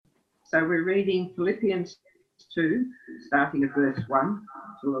So we're reading Philippians 2, starting at verse 1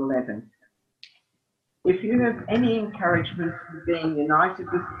 to 11. If you have any encouragement from being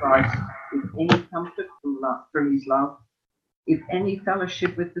united with Christ, if any comfort from his love, if any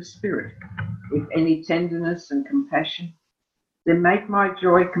fellowship with the Spirit, if any tenderness and compassion, then make my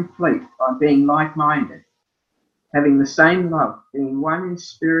joy complete by being like-minded, having the same love, being one in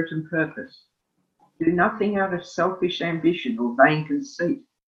spirit and purpose. Do nothing out of selfish ambition or vain conceit,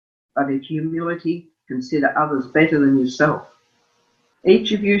 but in humility consider others better than yourself.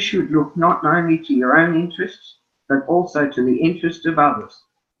 Each of you should look not only to your own interests, but also to the interest of others.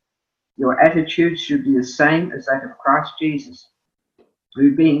 Your attitude should be the same as that of Christ Jesus,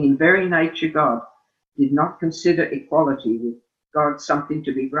 who being in very nature God, did not consider equality with God something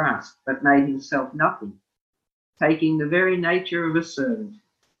to be grasped, but made himself nothing, taking the very nature of a servant,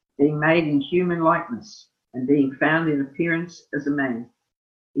 being made in human likeness, and being found in appearance as a man.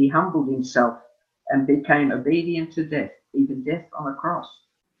 He humbled himself and became obedient to death, even death on a cross.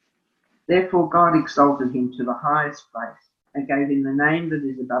 Therefore God exalted him to the highest place and gave him the name that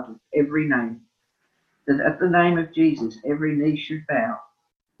is above every name, that at the name of Jesus every knee should bow,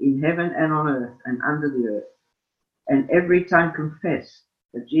 in heaven and on earth and under the earth, and every tongue confess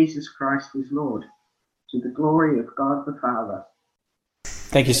that Jesus Christ is Lord, to the glory of God the Father.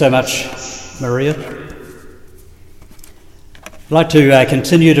 Thank you so much, Maria. I'd like to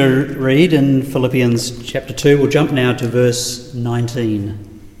continue to read in Philippians chapter 2. We'll jump now to verse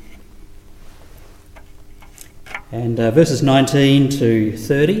 19. And verses 19 to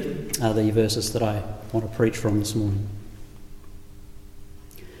 30 are the verses that I want to preach from this morning.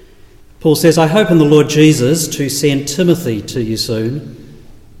 Paul says, I hope in the Lord Jesus to send Timothy to you soon,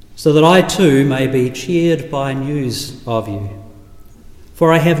 so that I too may be cheered by news of you.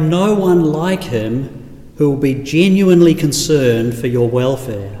 For I have no one like him who will be genuinely concerned for your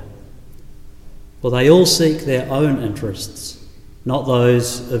welfare. For they all seek their own interests, not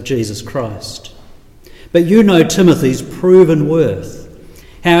those of Jesus Christ. But you know Timothy's proven worth,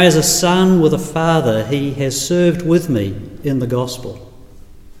 how as a son with a father he has served with me in the gospel.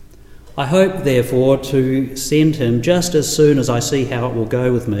 I hope, therefore, to send him just as soon as I see how it will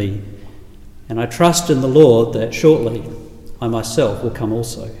go with me, and I trust in the Lord that shortly I myself will come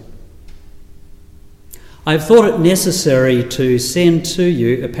also. I have thought it necessary to send to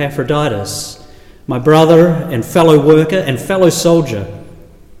you Epaphroditus, my brother and fellow worker and fellow soldier,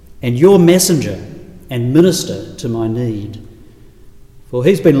 and your messenger and minister to my need. For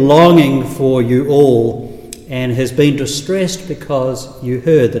he's been longing for you all and has been distressed because you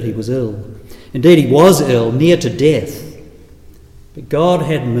heard that he was ill. Indeed, he was ill, near to death. But God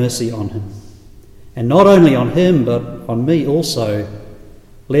had mercy on him, and not only on him, but on me also,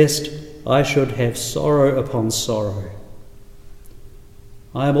 lest I should have sorrow upon sorrow.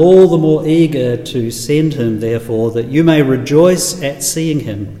 I am all the more eager to send him, therefore, that you may rejoice at seeing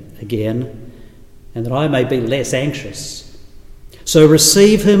him again, and that I may be less anxious. So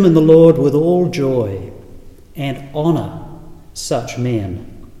receive him in the Lord with all joy, and honour such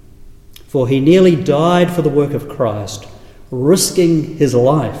men. For he nearly died for the work of Christ, risking his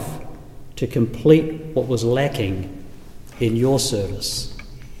life to complete what was lacking in your service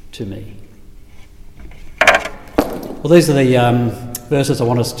to me. Well, these are the verses I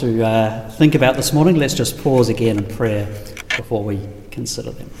want us to think about this morning. Let's just pause again in prayer before we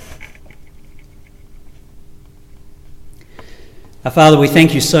consider them. Our Father, we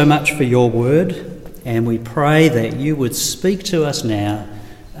thank you so much for your word, and we pray that you would speak to us now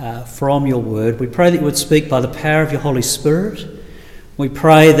from your word. We pray that you would speak by the power of your Holy Spirit. We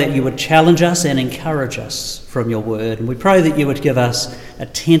pray that you would challenge us and encourage us from your word. And we pray that you would give us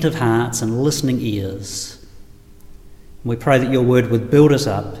attentive hearts and listening ears. And we pray that your word would build us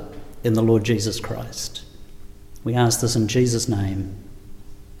up in the Lord Jesus Christ. We ask this in Jesus' name.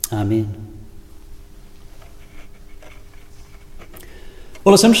 Amen.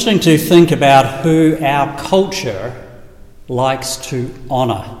 Well, it's interesting to think about who our culture likes to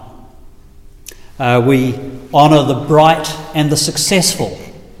honour. We honour the bright and the successful,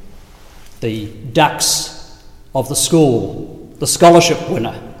 the ducks of the school, the scholarship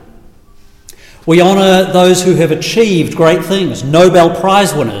winner. We honour those who have achieved great things, Nobel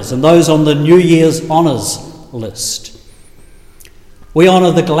Prize winners and those on the New Year's honours list. We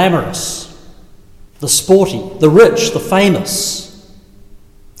honour the glamorous, the sporty, the rich, the famous.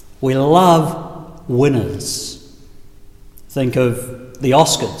 We love winners. Think of the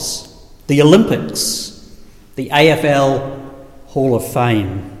Oscars, the Olympics, the AFL Hall of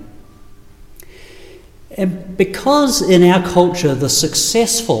Fame. And because in our culture the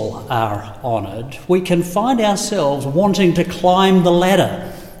successful are honoured, we can find ourselves wanting to climb the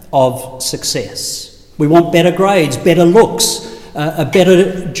ladder of success. We want better grades, better looks, a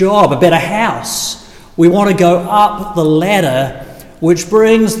better job, a better house. We want to go up the ladder, which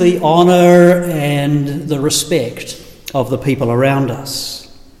brings the honour and the respect of the people around us.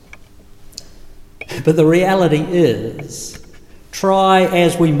 But the reality is, try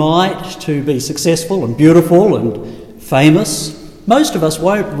as we might to be successful and beautiful and famous, most of us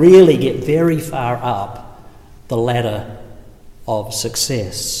won't really get very far up the ladder of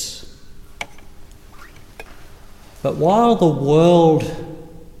success. But while the world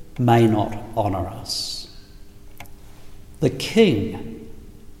may not honour us, the king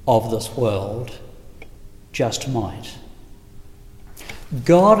of this world just might.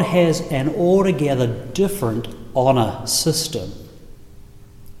 God has an altogether different honour system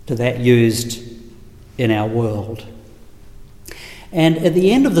to that used in our world. And at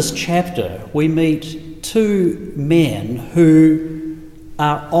the end of this chapter, we meet two men who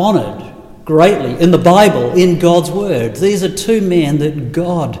are honoured greatly in the Bible, in God's Word. These are two men that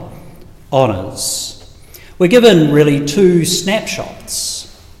God honours. We're given really two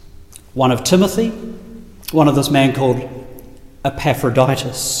snapshots, one of Timothy, one of this man called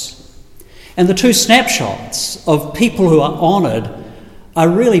Epaphroditus. And the two snapshots of people who are honoured are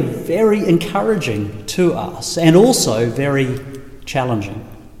really very encouraging to us and also very challenging.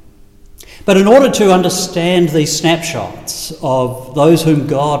 But in order to understand these snapshots of those whom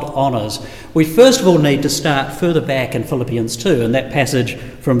God honours, we first of all need to start further back in Philippians 2, in that passage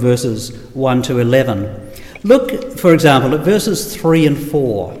from verses 1 to 11. Look, for example, at verses 3 and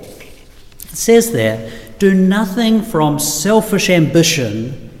 4. It says there, "Do nothing from selfish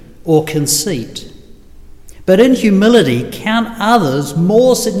ambition or conceit, but in humility count others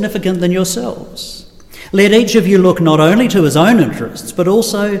more significant than yourselves. Let each of you look not only to his own interests, but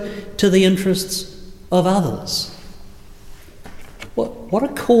also to the interests of others." What a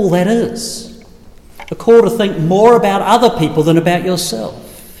call that is. A call to think more about other people than about yourself.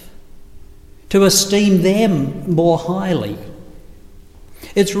 To esteem them more highly.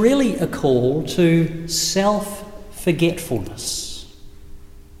 It's really a call to self-forgetfulness.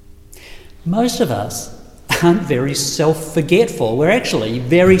 Most of us aren't very self-forgetful. We're actually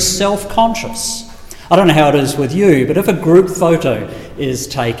very self-conscious. I don't know how it is with you, but if a group photo is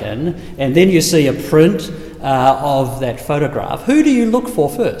taken and then you see a print of that photograph, who do you look for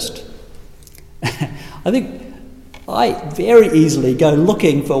first? I think I very easily go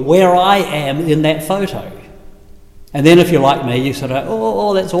looking for where I am in that photo. And then if you're like me, you sort of,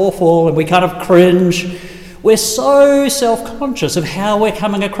 oh, that's awful, and we kind of cringe. We're so self-conscious of how we're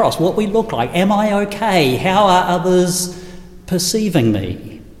coming across, what we look like. Am I okay? How are others perceiving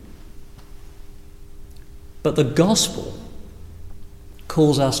me? But the gospel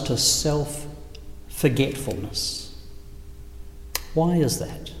calls us to self-forgetfulness. Why is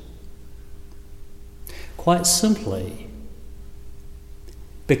that? Quite simply,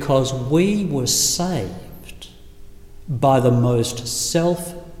 because we were saved by the most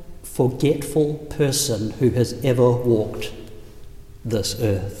self-forgetful person who has ever walked this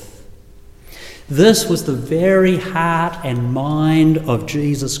earth. This was the very heart and mind of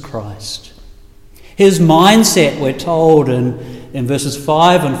Jesus Christ. His mindset, we're told in verses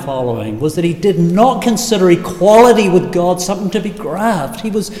 5 and following, was that he did not consider equality with God something to be grasped. He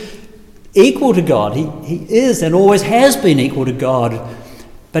was equal to God. He is and always has been equal to God.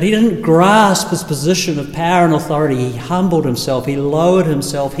 But he didn't grasp his position of power and authority. He humbled himself. He lowered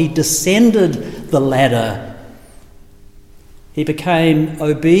himself. He descended the ladder. He became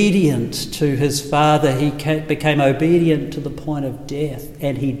obedient to his Father. He became obedient to the point of death.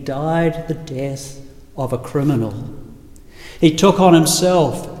 And he died the death of a criminal. He took on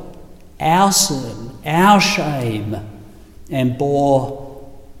himself our sin, our shame, and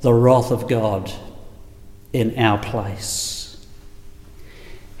bore the wrath of God in our place.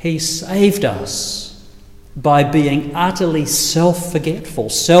 He saved us by being utterly self-forgetful,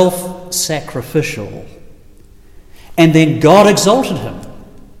 self-sacrificial. And then God exalted him.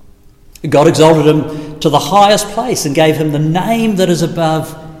 God exalted him to the highest place and gave him the name that is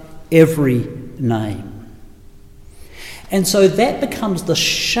above every name. And so that becomes the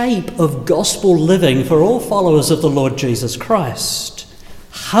shape of gospel living for all followers of the Lord Jesus Christ.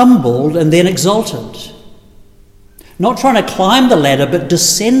 Humbled and then exalted. Not trying to climb the ladder, but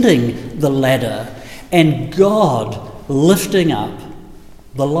descending the ladder. And God lifting up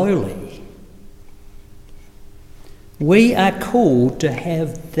the lowly. We are called to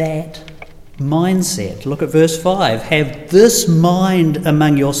have that mindset. Look at verse 5. Have this mind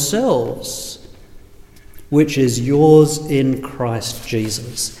among yourselves, which is yours in Christ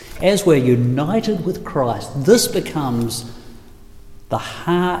Jesus. As we're united with Christ, this becomes the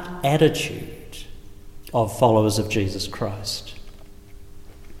heart attitude of followers of Jesus Christ.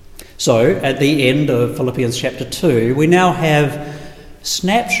 So, at the end of Philippians chapter 2, we now have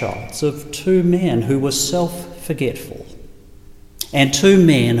snapshots of two men who were self-forgetful and two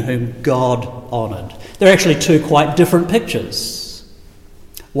men whom God honoured. They're actually two quite different pictures.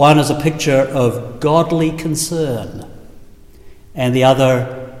 One is a picture of godly concern, and the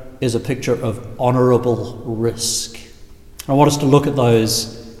other is a picture of honourable risk. I want us to look at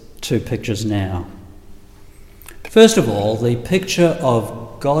those two pictures now. First of all, the picture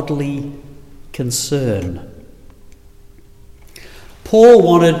of godly concern. Paul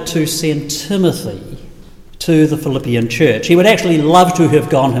wanted to send Timothy to the Philippian church. He would actually love to have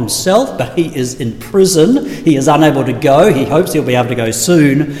gone himself, but he is in prison. He is unable to go. He hopes he'll be able to go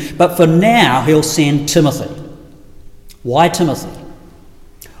soon. But for now, he'll send Timothy. Why Timothy?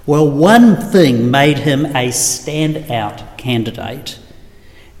 Well, one thing made him a standout candidate,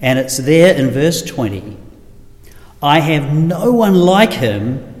 and it's there in verse 20. I have no one like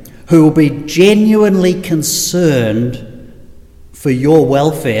him who will be genuinely concerned for your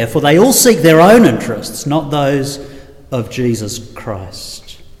welfare, for they all seek their own interests, not those of Jesus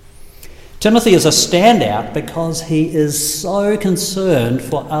Christ. Timothy is a standout because he is so concerned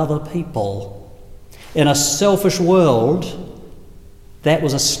for other people. In a selfish world, that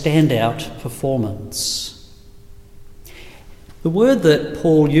was a standout performance. The word that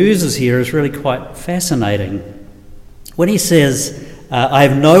Paul uses here is really quite fascinating. When he says, I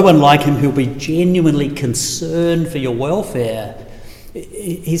have no one like him who will be genuinely concerned for your welfare,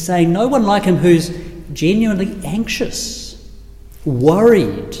 he's saying no one like him who's genuinely anxious,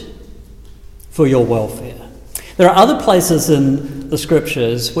 worried for your welfare. There are other places in the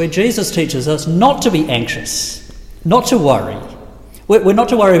scriptures where Jesus teaches us not to be anxious, not to worry. We're not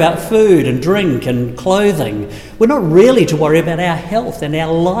to worry about food and drink and clothing. We're not really to worry about our health and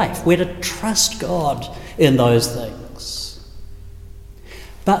our life. We're to trust God in those things.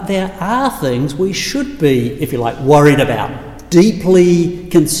 But there are things we should be, if you like, worried about, deeply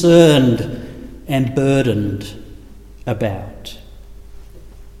concerned and burdened about.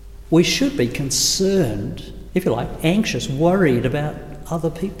 We should be concerned, if you like, anxious, worried about other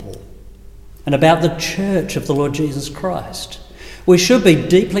people and about the church of the Lord Jesus Christ. We should be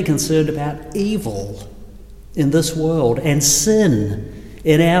deeply concerned about evil in this world and sin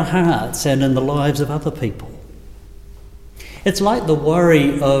in our hearts and in the lives of other people. It's like the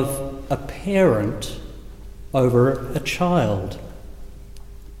worry of a parent over a child.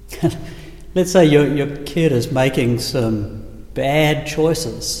 Let's say your kid is making some bad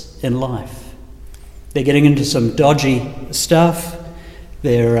choices in life. They're getting into some dodgy stuff.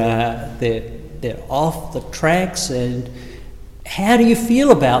 They're off the tracks, and how do you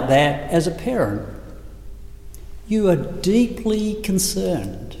feel about that as a parent? You are deeply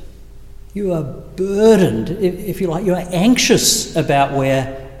concerned. You are burdened, if you like. You are anxious about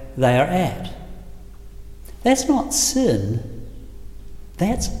where they are at. That's not sin.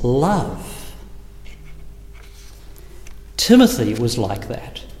 That's love. Timothy was like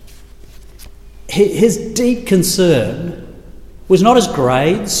that. His deep concern was not his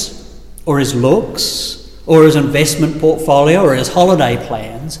grades or his looks or his investment portfolio or his holiday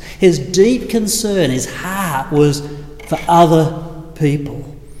plans. His deep concern, his heart, was for other people.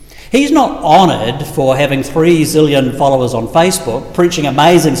 He's not honoured for having 3 zillion followers on Facebook, preaching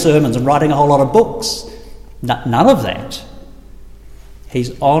amazing sermons and writing a whole lot of books. None of that.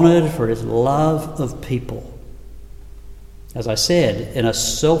 He's honoured for his love of people. As I said, in a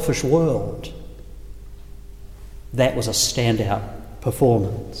selfish world, that was a standout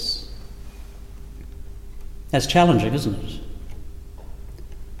performance. That's challenging, isn't it?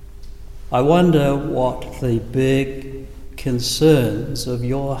 I wonder what the big concerns of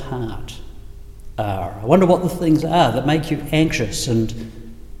your heart are. I wonder what the things are that make you anxious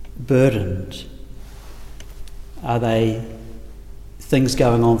and burdened. Are they things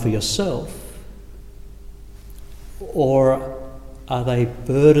going on for yourself? Or are they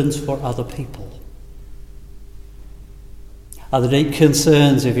burdens for other people? Are the deep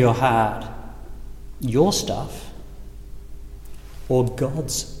concerns of your heart your stuff or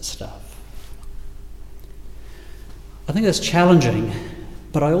God's stuff? I think that's challenging,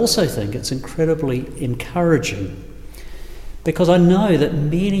 but I also think it's incredibly encouraging, because I know that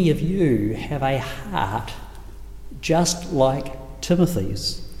many of you have a heart just like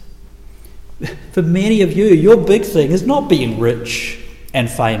Timothy's. For many of you, your big thing is not being rich and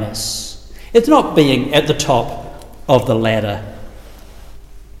famous. It's not being at the top of the ladder.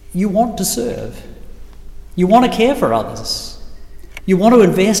 You want to serve. You want to care for others. You want to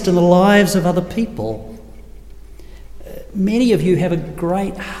invest in the lives of other people. many of you have a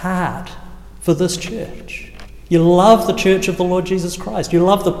great heart for this church. You love the church of the Lord Jesus Christ. You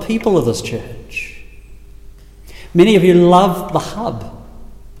love the people of this church. Many of you love the hub,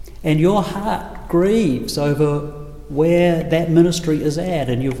 and your heart grieves over where that ministry is at,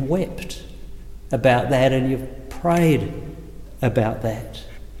 and you've wept about that, and you've prayed about that.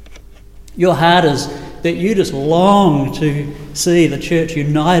 Your heart is that you just long to see the church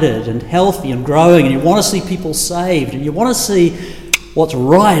united and healthy and growing, and you want to see people saved, and you want to see what's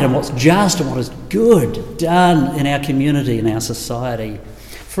right and what's just and what is good done in our community, in our society.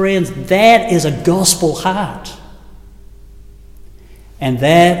 Friends, that is a gospel heart. And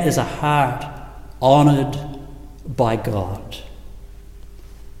that is a heart honoured by God.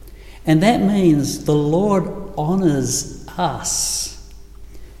 And that means the Lord honours us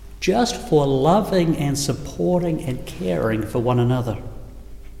just for loving and supporting and caring for one another.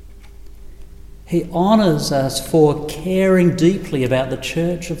 He honours us for caring deeply about the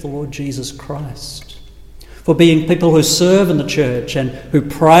church of the Lord Jesus Christ, for being people who serve in the church and who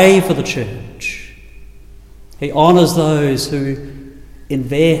pray for the church. He honours those who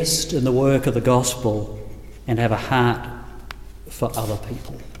invest in the work of the gospel and have a heart for other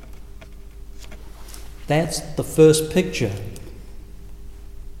people. That's the first picture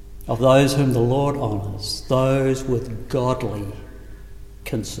of those whom the Lord honours, those with godly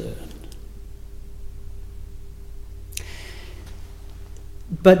concern.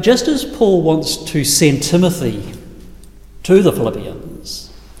 But just as Paul wants to send Timothy to the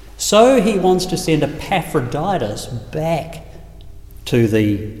Philippians, so he wants to send Epaphroditus back to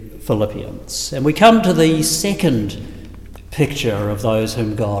the Philippians. And we come to the second picture of those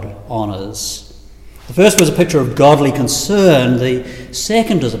whom God honours. The first was a picture of godly concern. The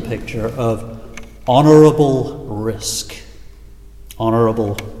second is a picture of honourable risk.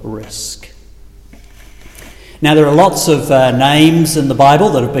 Honourable risk. Now, there are lots of names in the Bible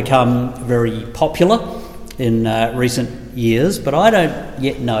that have become very popular in recent years, but I don't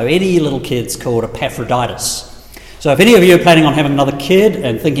yet know any little kids called Epaphroditus. So if any of you are planning on having another kid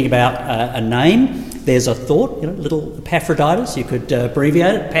and thinking about a name, there's a thought, little Epaphroditus. You could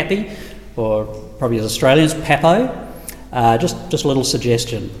abbreviate it, Pappy, or probably as Australians, Papo. Just a little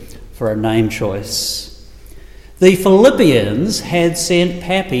suggestion for a name choice. The Philippians had sent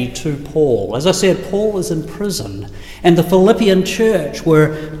Pappy to Paul. As I said, Paul is in prison, and the Philippian church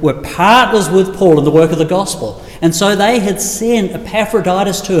were partners with Paul in the work of the gospel. And so they had sent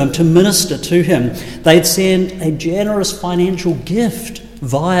Epaphroditus to him to minister to him. They'd sent a generous financial gift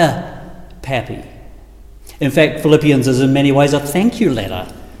via Pappy. In fact, Philippians is in many ways a thank you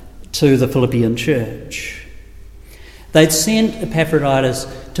letter to the Philippian church. They'd sent Epaphroditus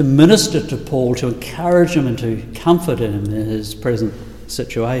to minister to Paul, to encourage him and to comfort him in his present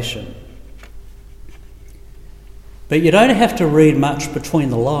situation. But you don't have to read much between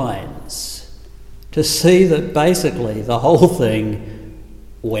the lines to see that basically the whole thing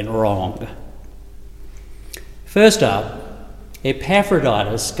went wrong. First up,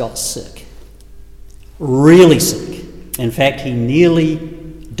 Epaphroditus got sick. Really sick. In fact, he nearly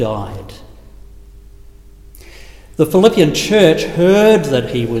died. The Philippian church heard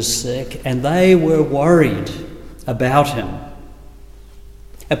that he was sick, and they were worried about him.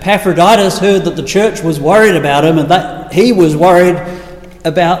 Epaphroditus heard that the church was worried about him, and that he was worried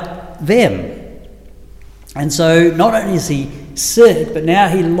about them. And so not only is he sick, but now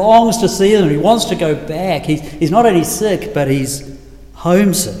he longs to see them. He wants to go back. He's not only sick, but he's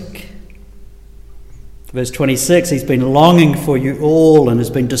homesick. Verse 26, he's been longing for you all and has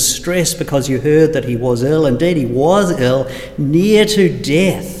been distressed because you heard that he was ill. Indeed, he was ill, near to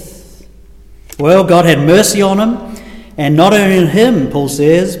death. Well, God had mercy on him, and not only on him, Paul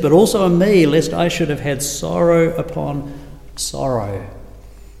says, but also on me, lest I should have had sorrow upon sorrow.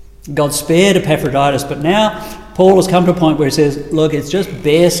 God spared Epaphroditus, but now Paul has come to a point where he says, look, it's just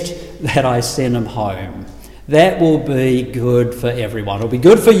best that I send him home. That will be good for everyone. It'll be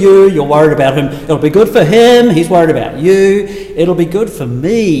good for you, you're worried about him. It'll be good for him, he's worried about you. It'll be good for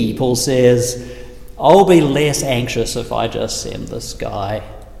me, Paul says. I'll be less anxious if I just send this guy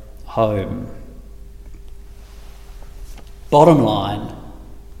home. Bottom line,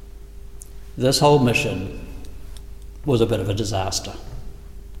 this whole mission was a bit of a disaster.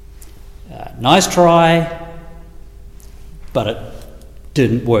 Nice try, but it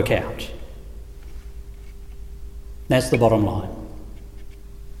didn't work out. That's the bottom line.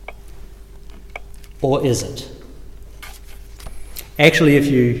 Or is it? Actually, if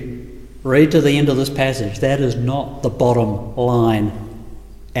you read to the end of this passage, that is not the bottom line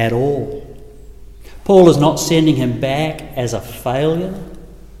at all. Paul is not sending him back as a failure.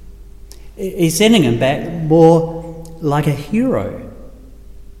 He's sending him back more like a hero.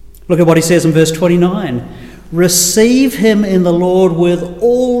 Look at what he says in verse 29. Receive him in the Lord with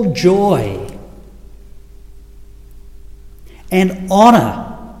all joy and honour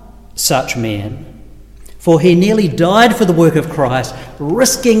such men, for he nearly died for the work of Christ,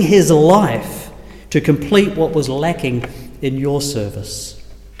 risking his life to complete what was lacking in your service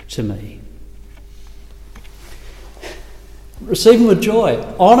to me. Receive him with joy,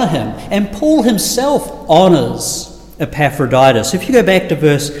 honour him, and Paul himself honours Epaphroditus. If you go back to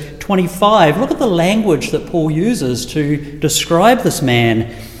verse 25, look at the language that Paul uses to describe this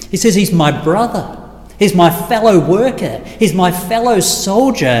man. He says he's my brother. He's my fellow worker. He's my fellow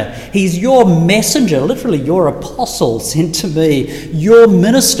soldier. He's your messenger, literally your apostle sent to me, your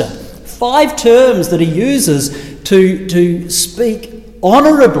minister. 5 terms that he uses to speak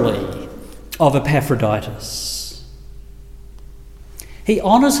honourably of Epaphroditus. He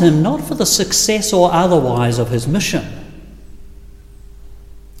honours him not for the success or otherwise of his mission.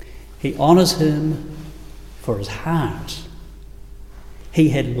 He honours him for his heart. He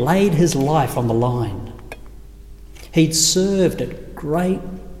had laid his life on the line. He'd served at great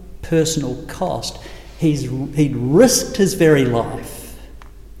personal cost. He'd risked his very life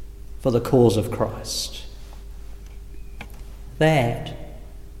for the cause of Christ. That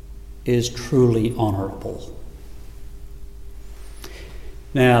is truly honourable.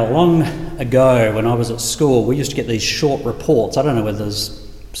 Now, long ago when I was at school, we used to get these short reports. I don't know whether there's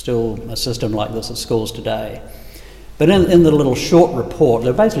still a system like this at schools today. But in the little short report,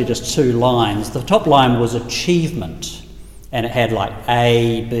 there were basically just 2 lines. The top line was achievement, and it had like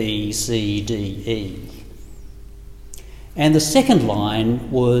A, B, C, D, E. And the second line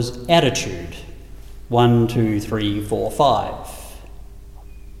was attitude, 1, 2, 3, 4, 5.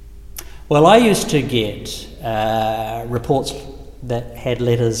 Well, I used to get reports that had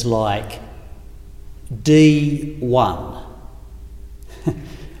letters like D1.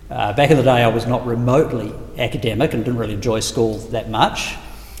 Back in the day, I was not remotely academic and didn't really enjoy school that much.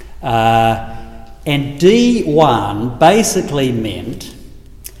 And D1 basically meant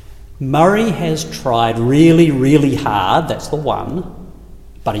Murray has tried really, really hard, that's the 1,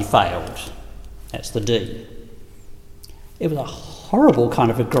 but he failed. That's the D. It was a horrible kind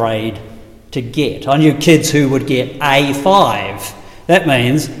of a grade to get. I knew kids who would get A5. That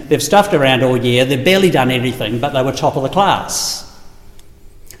means they've stuffed around all year, they've barely done anything, but they were top of the class.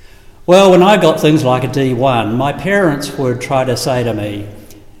 Well, when I got things like a D1, my parents would try to say to me,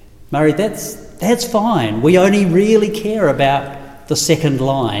 Murray, that's fine. We only really care about the second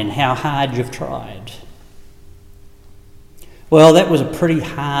line, how hard you've tried. Well, that was a pretty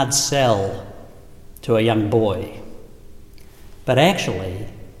hard sell to a young boy. But actually,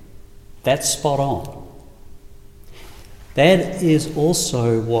 that's spot on. That is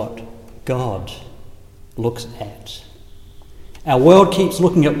also what God looks at. Our world keeps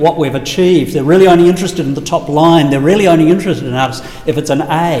looking at what we've achieved. They're really only interested in the top line. They're really only interested in us if it's an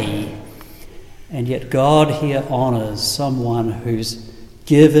A. And yet God here honours someone who's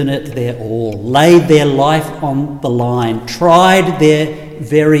given it their all, laid their life on the line, tried their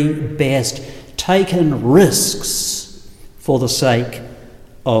very best, taken risks for the sake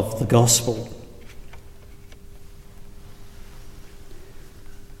of the gospel.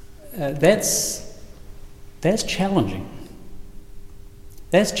 That's challenging.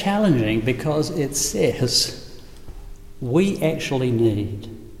 That's challenging because it says we actually need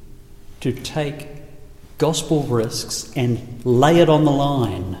to take gospel risks and lay it on the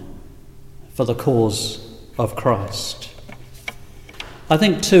line for the cause of Christ. I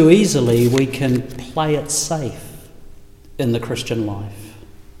think too easily we can play it safe in the Christian life.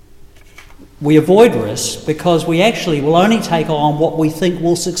 We avoid risk because we actually will only take on what we think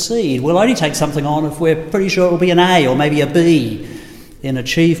will succeed. We'll only take something on if we're pretty sure it'll be an A or maybe a B in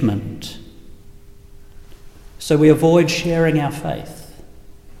achievement. So we avoid sharing our faith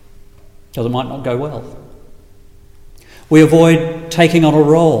because it might not go well. We avoid taking on a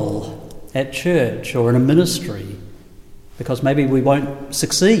role at church or in a ministry because maybe we won't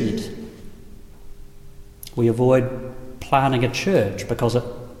succeed. We avoid planting a church because it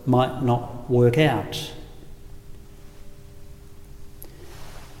might not work out.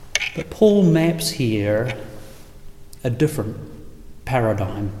 But Paul maps here a different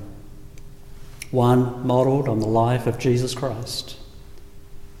paradigm, one modelled on the life of Jesus Christ.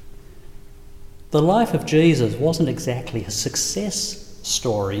 The life of Jesus wasn't exactly a success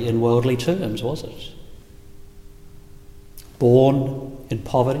story in worldly terms, was it? Born in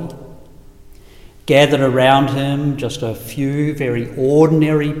poverty, gathered around him just a few very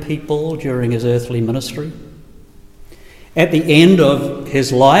ordinary people during his earthly ministry. At the end of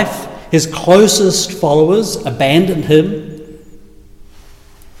his life, His closest followers abandoned him.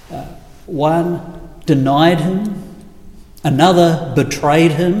 One denied him. Another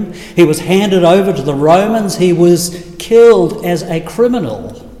betrayed him. He was handed over to the Romans. He was killed as a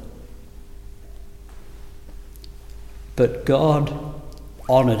criminal. But God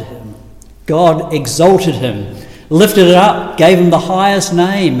honoured him. God exalted him, lifted it up, gave him the highest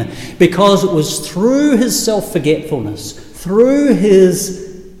name, because it was through his self-forgetfulness, through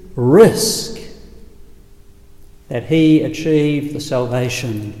his risk, that he achieved the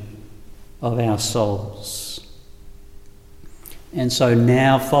salvation of our souls. And so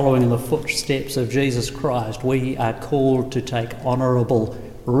now, following in the footsteps of Jesus Christ, we are called to take honourable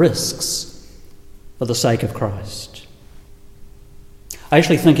risks for the sake of Christ. I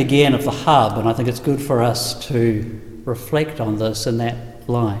actually think again of the hub, and I think it's good for us to reflect on this in that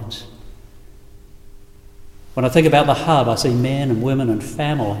light. When I think about the hub, I see men and women and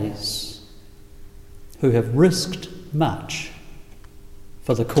families who have risked much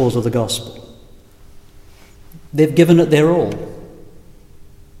for the cause of the gospel. They've given it their all.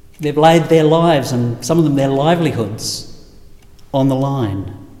 They've laid their lives, and some of them their livelihoods, on the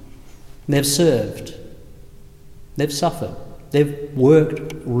line. They've served. They've suffered. They've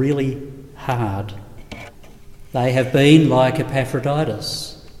worked really hard. They have been, like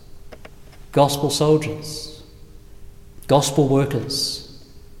Epaphroditus, gospel soldiers, gospel workers,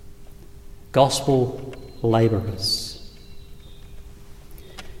 gospel labourers.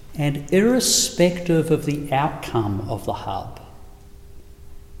 And irrespective of the outcome of the hub,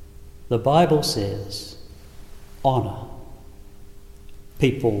 the Bible says, honour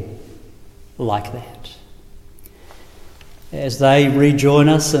people like that. As they rejoin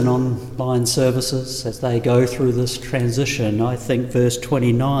us in online services, as they go through this transition, I think verse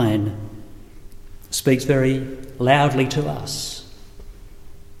 29 speaks very loudly to us.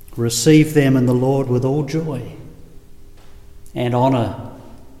 Receive them in the Lord with all joy, and honour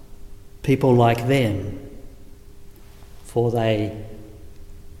people like them, for they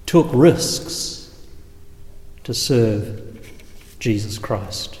took risks to serve Jesus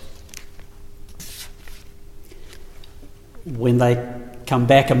Christ. When they come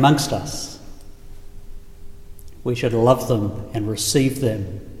back amongst us, we should love them and receive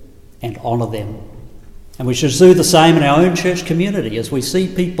them and honour them. And we should do the same in our own church community as we see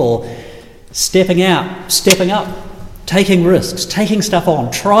people stepping out, stepping up, taking risks, taking stuff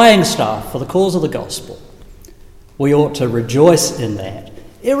on, trying stuff for the cause of the gospel. We ought to rejoice in that,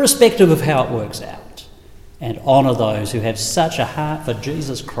 irrespective of how it works out, and honour those who have such a heart for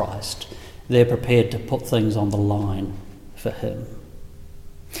Jesus Christ, they're prepared to put things on the line for him.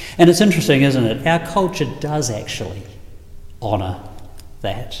 And it's interesting, isn't it? Our culture does actually honour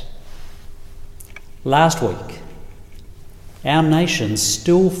that. Last week, our nation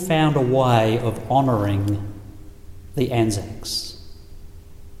still found a way of honouring the Anzacs.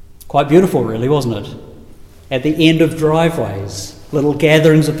 Quite beautiful, really, wasn't it? At the end of driveways, little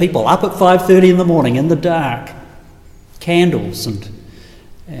gatherings of people up at 5:30 in the morning in the dark, candles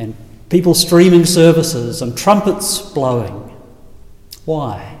and people streaming services and trumpets blowing.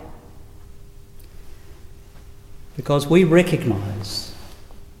 Why? Because we recognise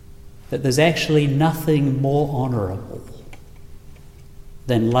that there's actually nothing more honourable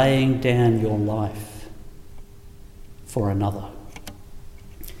than laying down your life for another.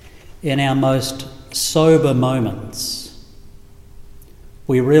 In our most sober moments,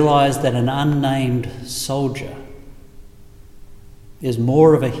 we realise that an unnamed soldier is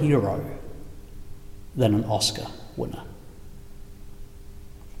more of a hero than an Oscar winner.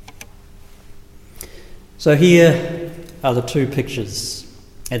 So here are the two pictures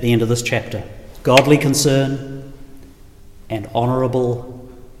at the end of this chapter: godly concern and honourable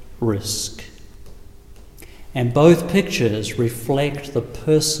risk. And both pictures reflect the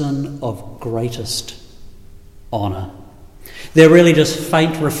person of greatest honour. They're really just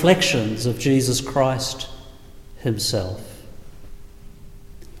faint reflections of Jesus Christ himself.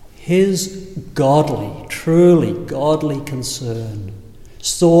 His godly, truly godly concern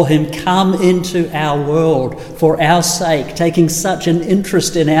saw him come into our world for our sake, taking such an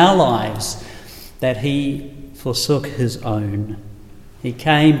interest in our lives that he forsook his own. He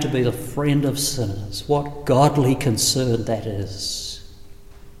came to be the friend of sinners. What godly concern that is.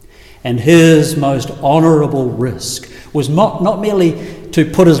 And his most honourable risk was not merely to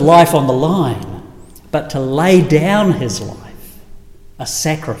put his life on the line, but to lay down his life, a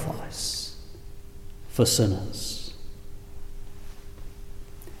sacrifice for sinners.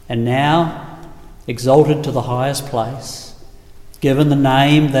 And now, exalted to the highest place, given the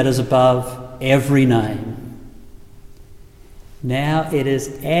name that is above every name, Now it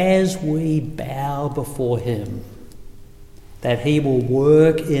is as we bow before him that he will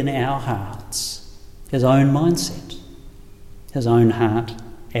work in our hearts his own mindset, his own heart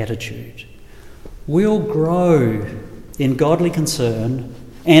attitude. We'll grow in godly concern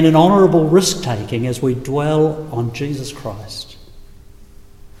and in honourable risk-taking as we dwell on Jesus Christ,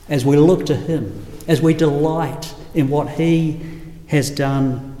 as we look to him, as we delight in what he has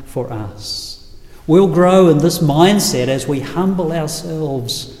done for us. We'll grow in this mindset as we humble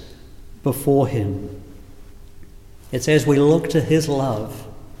ourselves before him. It's as we look to his love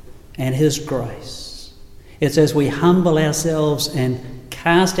and his grace. It's as we humble ourselves and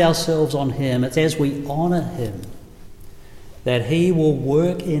cast ourselves on him. It's as we honour him that he will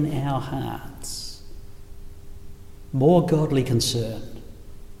work in our hearts more godly concern,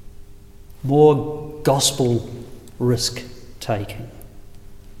 more gospel risk-taking.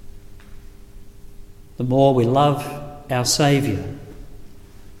 The more we love our Saviour,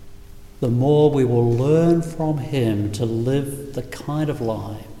 the more we will learn from him to live the kind of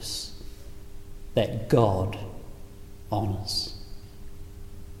lives that God honours.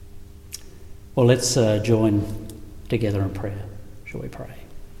 Well, let's join together in prayer. Shall we pray?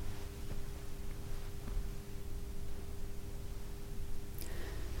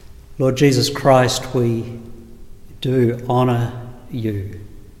 Lord Jesus Christ, we do honour you.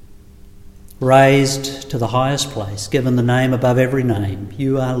 Raised to the highest place, given the name above every name,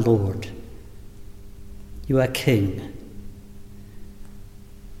 you are Lord. You are King.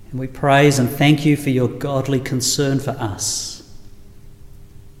 And we praise and thank you for your godly concern for us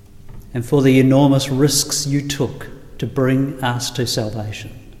and for the enormous risks you took to bring us to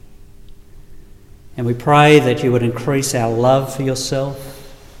salvation. And we pray that you would increase our love for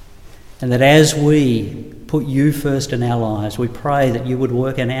yourself, and that as we put you first in our lives, we pray that you would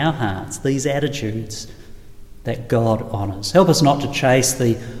work in our hearts these attitudes that God honours. Help us not to chase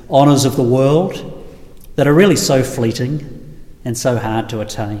the honours of the world that are really so fleeting and so hard to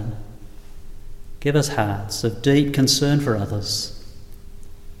attain. Give us hearts of deep concern for others.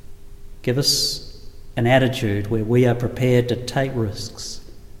 Give us an attitude where we are prepared to take risks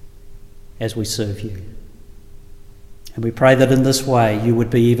as we serve you. And we pray that in this way you would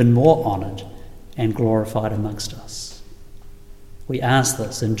be even more honoured and glorified amongst us. We ask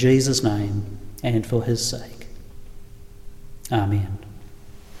this in Jesus' name and for his sake. Amen.